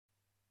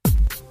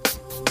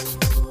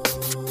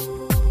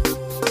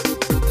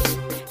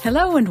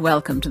Hello and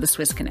welcome to the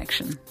Swiss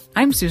Connection.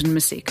 I'm Susan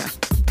Masika.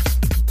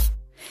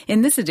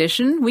 In this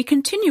edition, we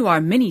continue our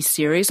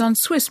mini-series on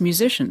Swiss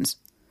musicians.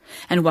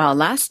 And while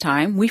last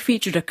time we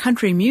featured a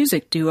country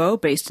music duo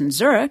based in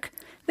Zurich,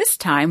 this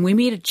time we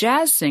meet a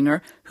jazz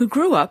singer who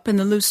grew up in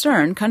the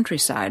Lucerne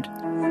countryside.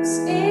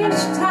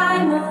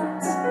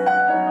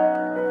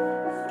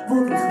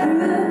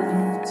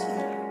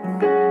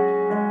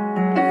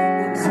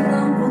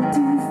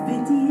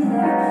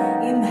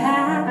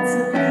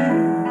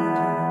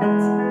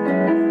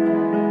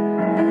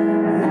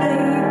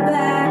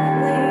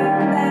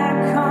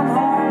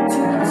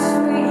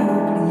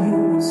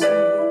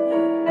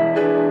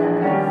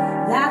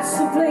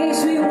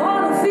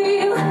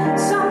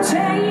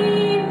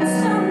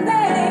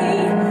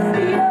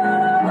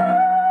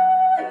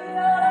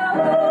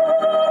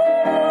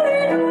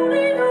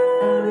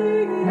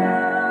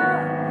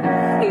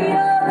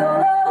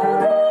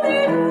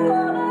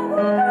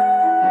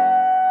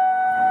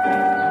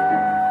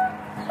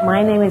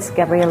 My name is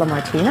Gabriela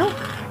Martino,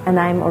 and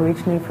I'm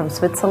originally from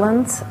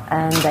Switzerland,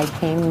 and I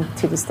came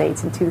to the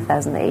States in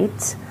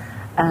 2008.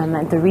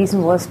 And the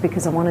reason was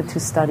because I wanted to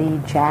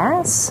study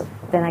jazz.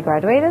 Then I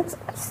graduated,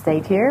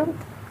 stayed here,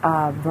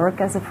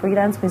 work as a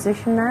freelance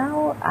musician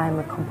now. I'm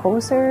a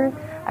composer.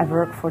 I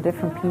work for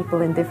different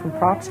people in different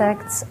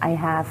projects. I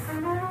have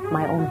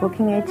my own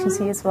booking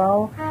agency as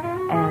well,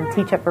 and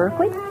teach at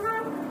Berklee.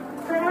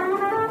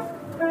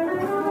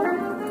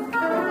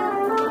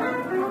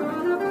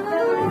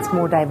 It's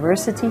more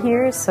diversity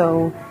here,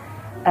 so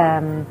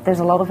there's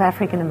a lot of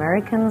African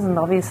Americans, and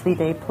obviously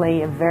they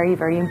play a very,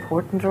 very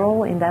important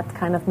role in that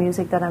kind of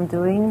music that I'm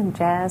doing,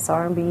 jazz,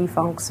 R&B,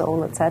 funk,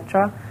 soul,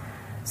 etc.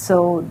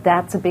 So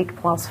that's a big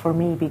plus for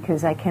me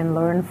because I can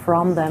learn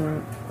from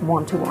them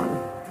one-to-one.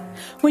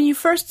 When you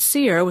first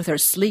see her with her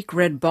sleek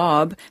red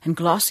bob and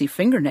glossy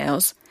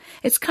fingernails,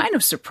 it's kind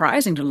of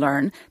surprising to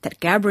learn that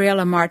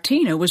Gabriela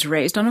Martino was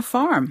raised on a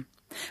farm.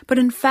 But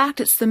in fact,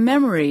 it's the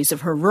memories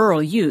of her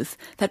rural youth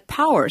that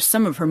power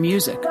some of her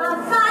music.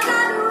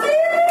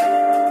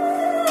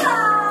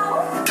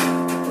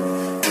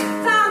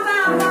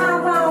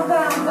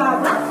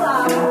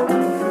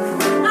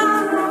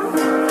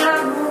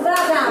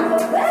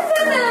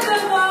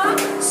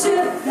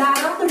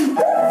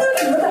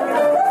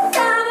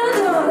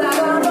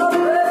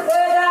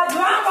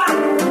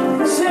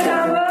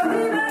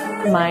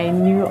 My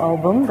new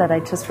album that I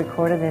just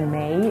recorded in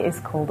May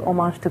is called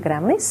Homage to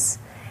Gremlis.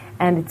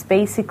 And it's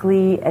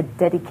basically a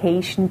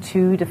dedication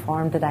to the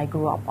farm that I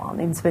grew up on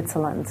in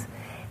Switzerland.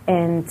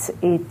 And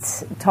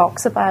it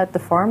talks about the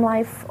farm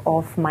life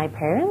of my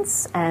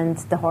parents and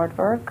the hard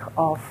work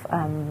of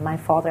my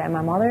father and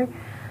my mother,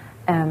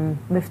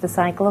 with the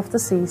cycle of the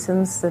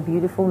seasons, the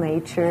beautiful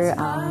nature,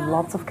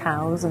 lots of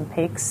cows and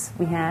pigs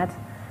we had.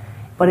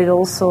 But it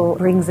also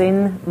brings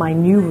in my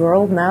new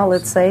world now,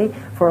 let's say,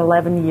 for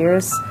 11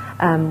 years,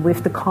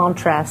 with the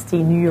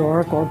contrasty New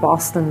York or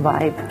Boston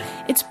vibe.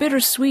 It's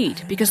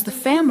bittersweet because the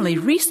family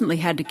recently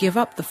had to give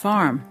up the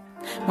farm.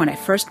 When I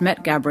first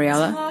met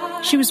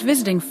Gabriela, she was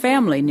visiting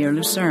family near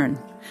Lucerne.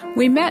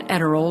 We met at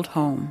her old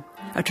home,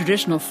 a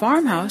traditional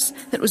farmhouse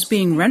that was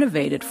being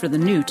renovated for the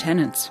new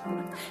tenants.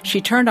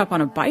 She turned up on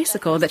a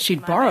bicycle that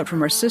she'd borrowed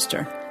from her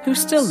sister, who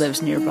still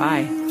lives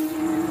nearby.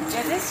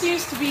 Yeah, this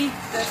used to be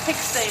the pig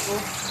stable.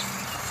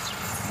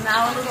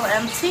 Now a little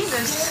empty.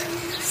 There's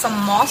some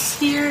moss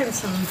here and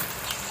some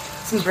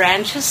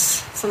branches,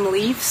 some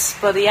leaves.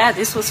 But yeah,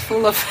 this was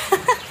full of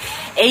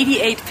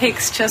 88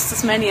 pigs, just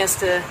as many as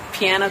the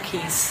piano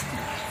keys.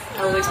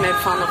 I always made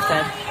fun of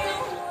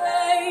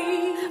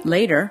that.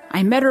 Later,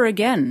 I met her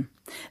again,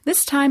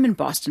 this time in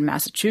Boston,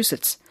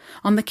 Massachusetts,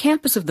 on the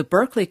campus of the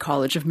Berklee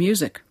College of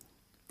Music.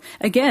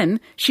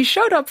 Again, she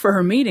showed up for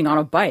her meeting on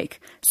a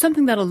bike,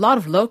 something that a lot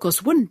of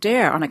locals wouldn't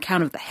dare on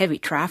account of the heavy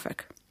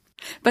traffic.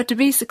 But to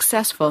be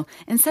successful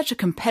in such a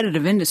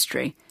competitive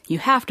industry, you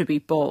have to be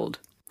bold.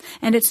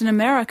 And it's in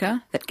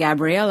America that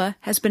Gabriela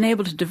has been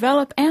able to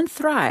develop and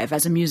thrive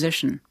as a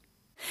musician.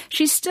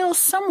 She's still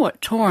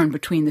somewhat torn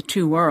between the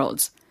two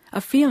worlds,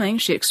 a feeling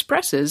she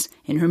expresses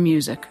in her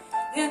music.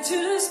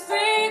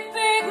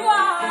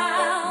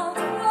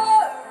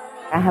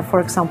 I have, for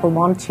example,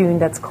 one tune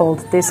that's called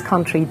This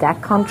Country,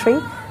 That Country.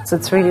 So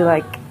it's really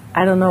like,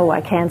 I don't know,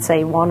 I can't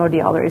say one or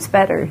the other is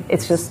better.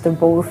 It's just they're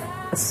both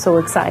so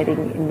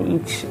exciting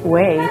in each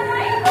way.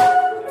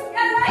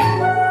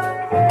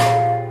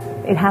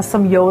 It has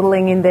some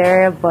yodeling in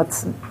there, but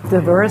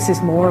the verse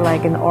is more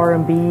like an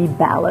R&B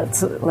ballad,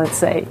 let's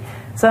say.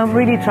 So I'm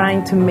really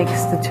trying to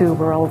mix the two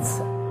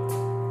worlds.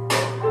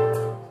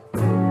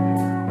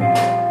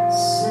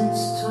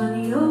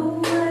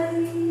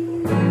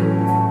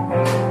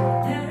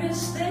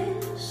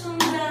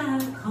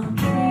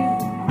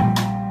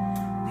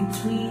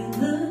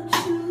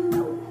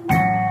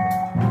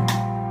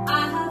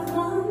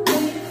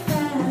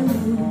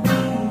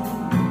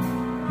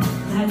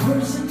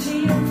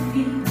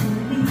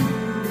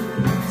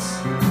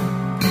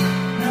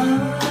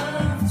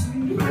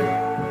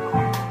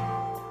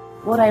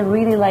 What I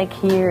really like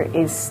here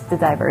is the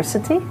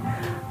diversity.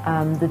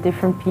 the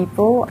different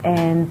people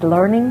and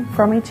learning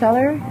from each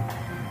other.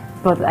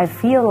 But I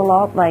feel a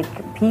lot like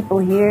people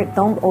here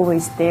don't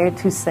always dare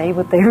to say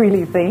what they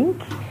really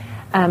think.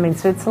 In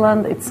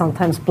Switzerland, it's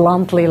sometimes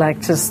bluntly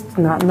like, just,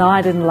 no,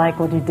 I didn't like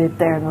what you did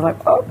there. And I'm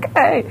like,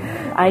 okay.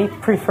 I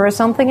prefer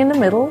something in the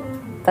middle.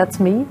 That's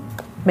me.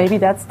 Maybe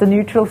that's the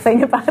neutral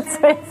thing about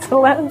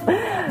Switzerland.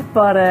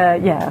 But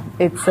yeah,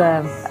 it's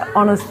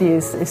honesty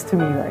is to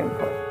me very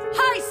important.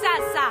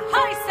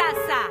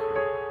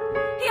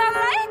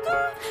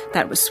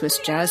 That was Swiss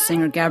jazz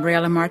singer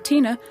Gabriela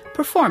Martina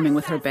performing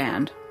with her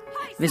band.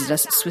 Visit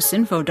us at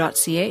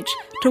swissinfo.ch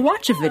to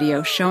watch a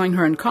video showing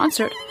her in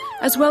concert,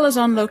 as well as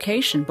on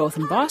location both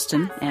in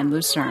Boston and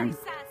Lucerne.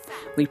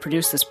 We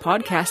produce this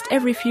podcast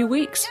every few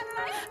weeks.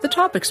 The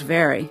topics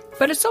vary,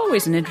 but it's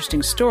always an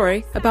interesting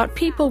story about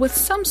people with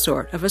some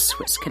sort of a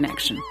Swiss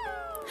connection.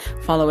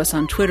 Follow us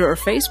on Twitter or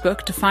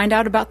Facebook to find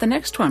out about the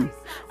next one,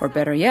 or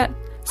better yet,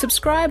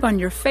 subscribe on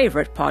your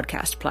favorite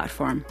podcast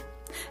platform.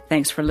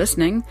 Thanks for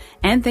listening,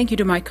 and thank you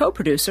to my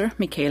co-producer,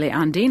 Michele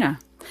Andina,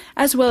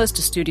 as well as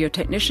to studio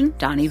technician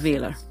Danny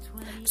Wheeler.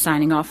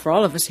 Signing off for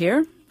all of us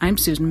here, I'm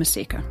Susan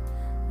Masika.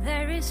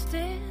 There is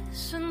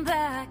this and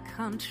that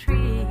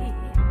country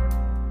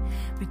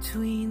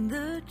between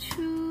the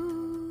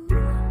two.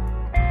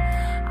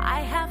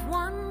 I have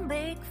one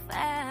big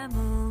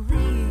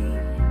family.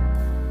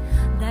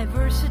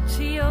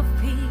 Diversity of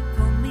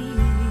people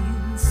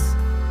means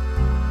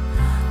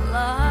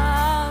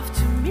love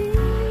to me.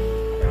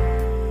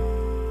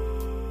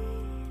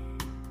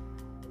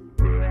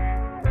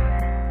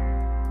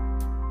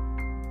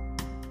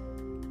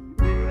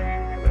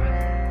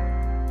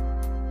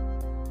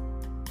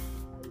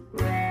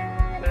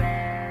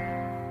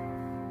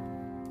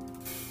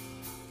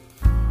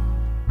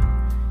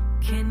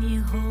 Can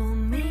you hold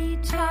me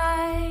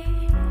tight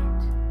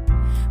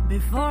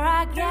before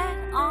I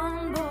get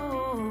on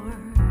board?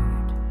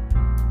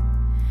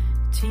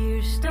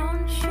 Tears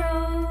don't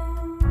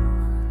show,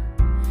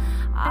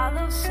 out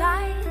of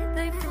sight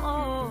they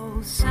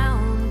flow.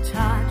 Sound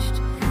touched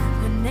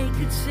the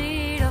naked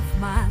seat of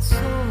my soul.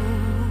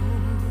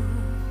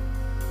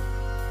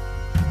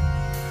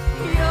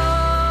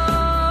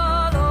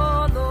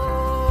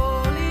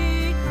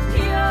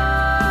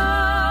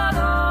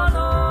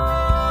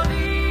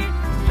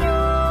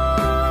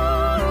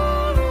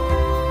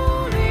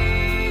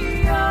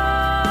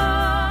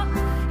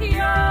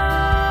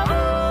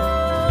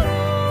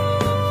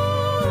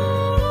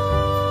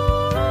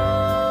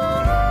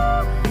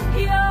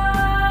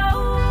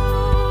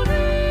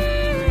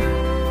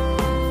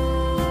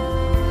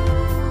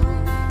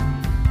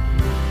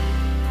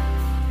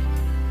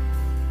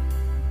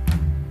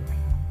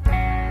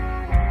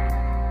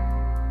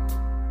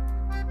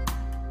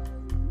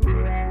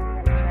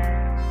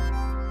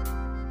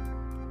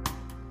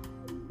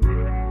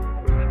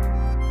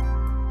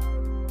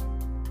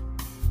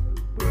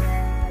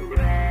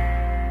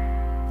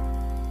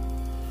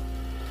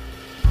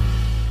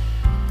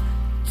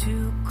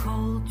 Two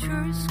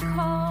cultures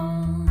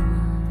call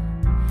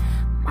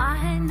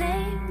my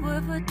name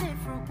with a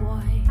different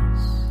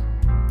voice.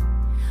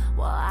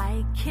 Well,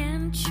 I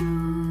can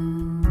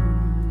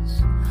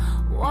choose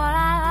what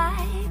I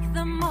like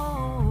the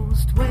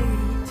most.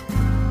 Wait,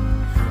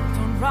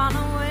 don't run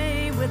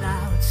away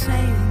without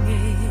saying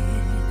it.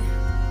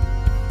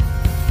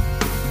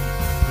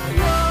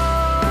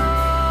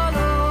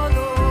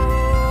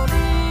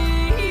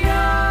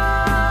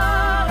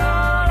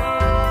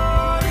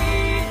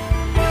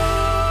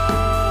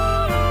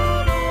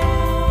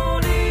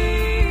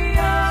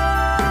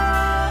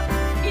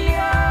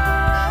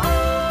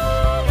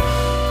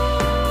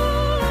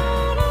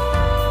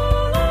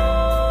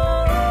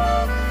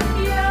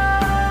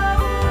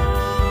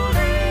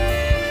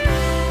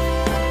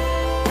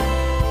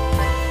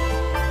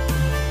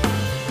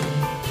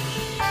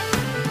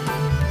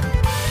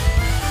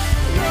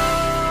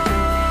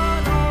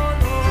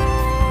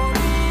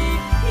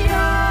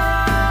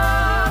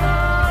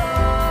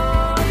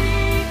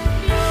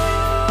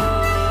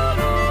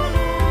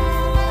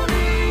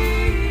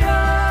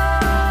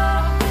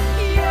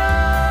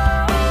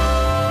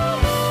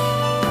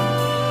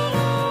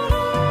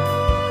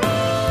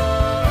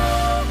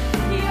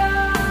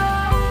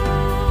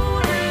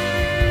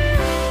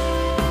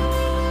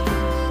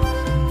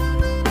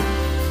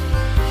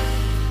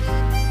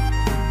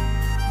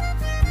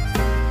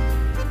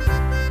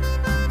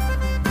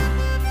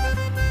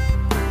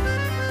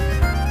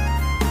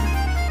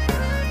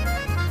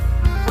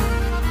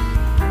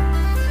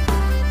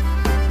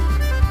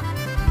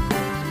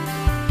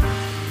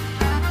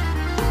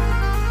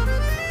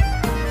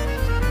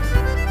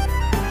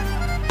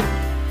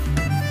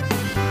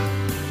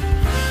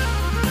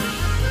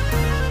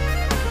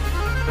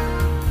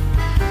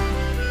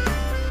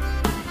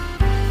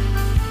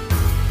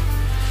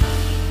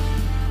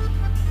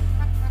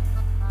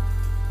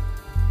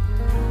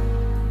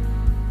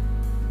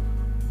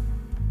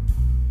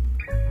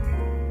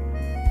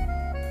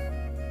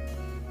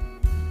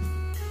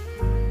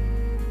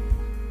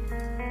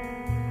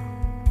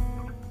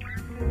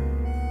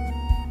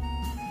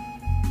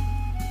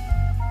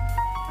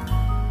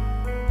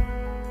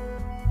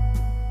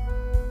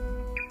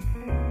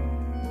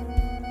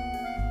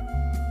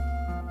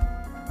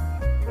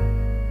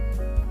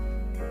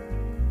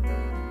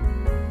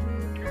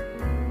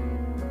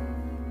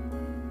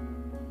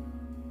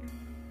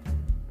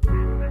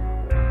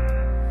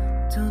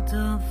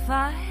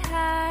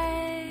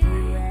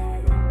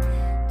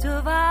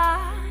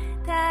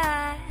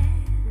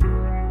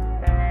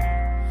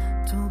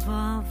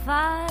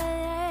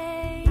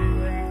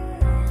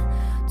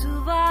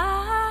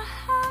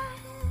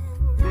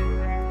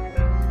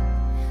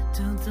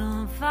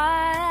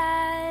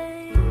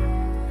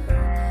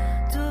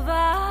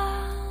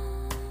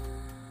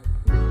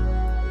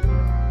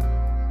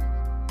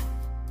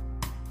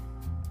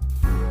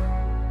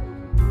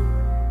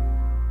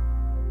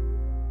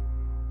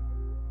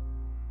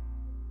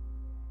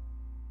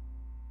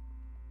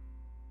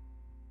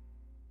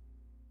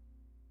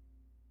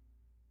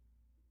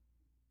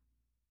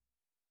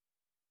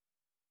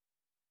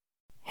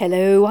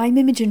 Hello, I'm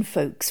Imogen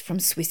Folks from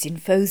Swiss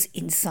Info's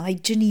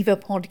Inside Geneva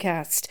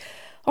podcast.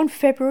 On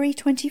February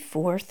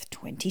 24th,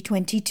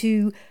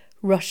 2022,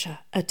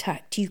 Russia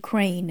attacked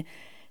Ukraine.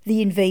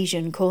 The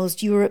invasion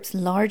caused Europe's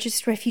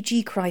largest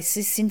refugee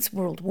crisis since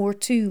World War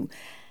II,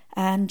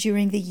 and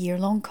during the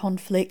year-long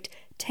conflict,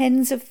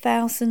 tens of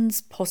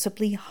thousands,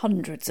 possibly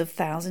hundreds of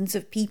thousands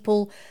of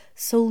people,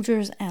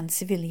 soldiers and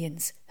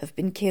civilians, have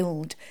been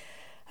killed.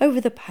 Over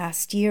the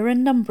past year, a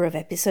number of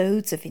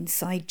episodes of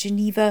Inside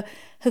Geneva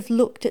have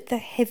looked at the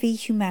heavy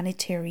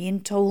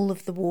humanitarian toll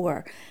of the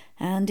war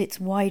and its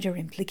wider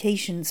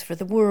implications for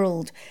the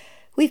world.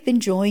 We've been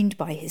joined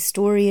by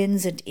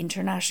historians and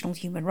international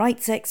human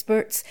rights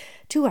experts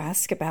to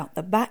ask about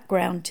the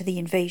background to the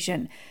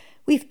invasion.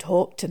 We've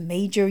talked to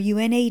major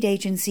UN aid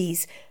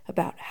agencies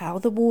about how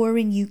the war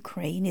in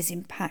Ukraine is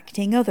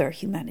impacting other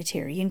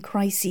humanitarian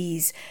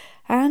crises.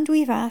 And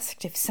we've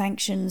asked if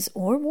sanctions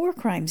or war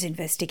crimes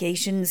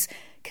investigations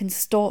can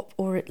stop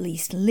or at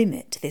least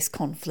limit this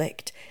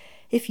conflict.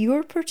 If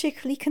you're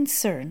particularly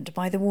concerned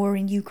by the war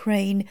in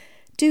Ukraine,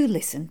 do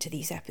listen to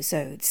these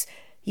episodes.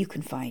 You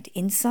can find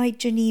Inside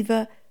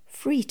Geneva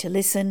free to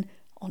listen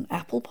on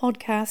Apple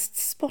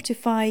Podcasts,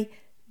 Spotify,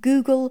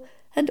 Google,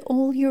 and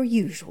all your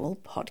usual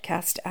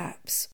podcast apps.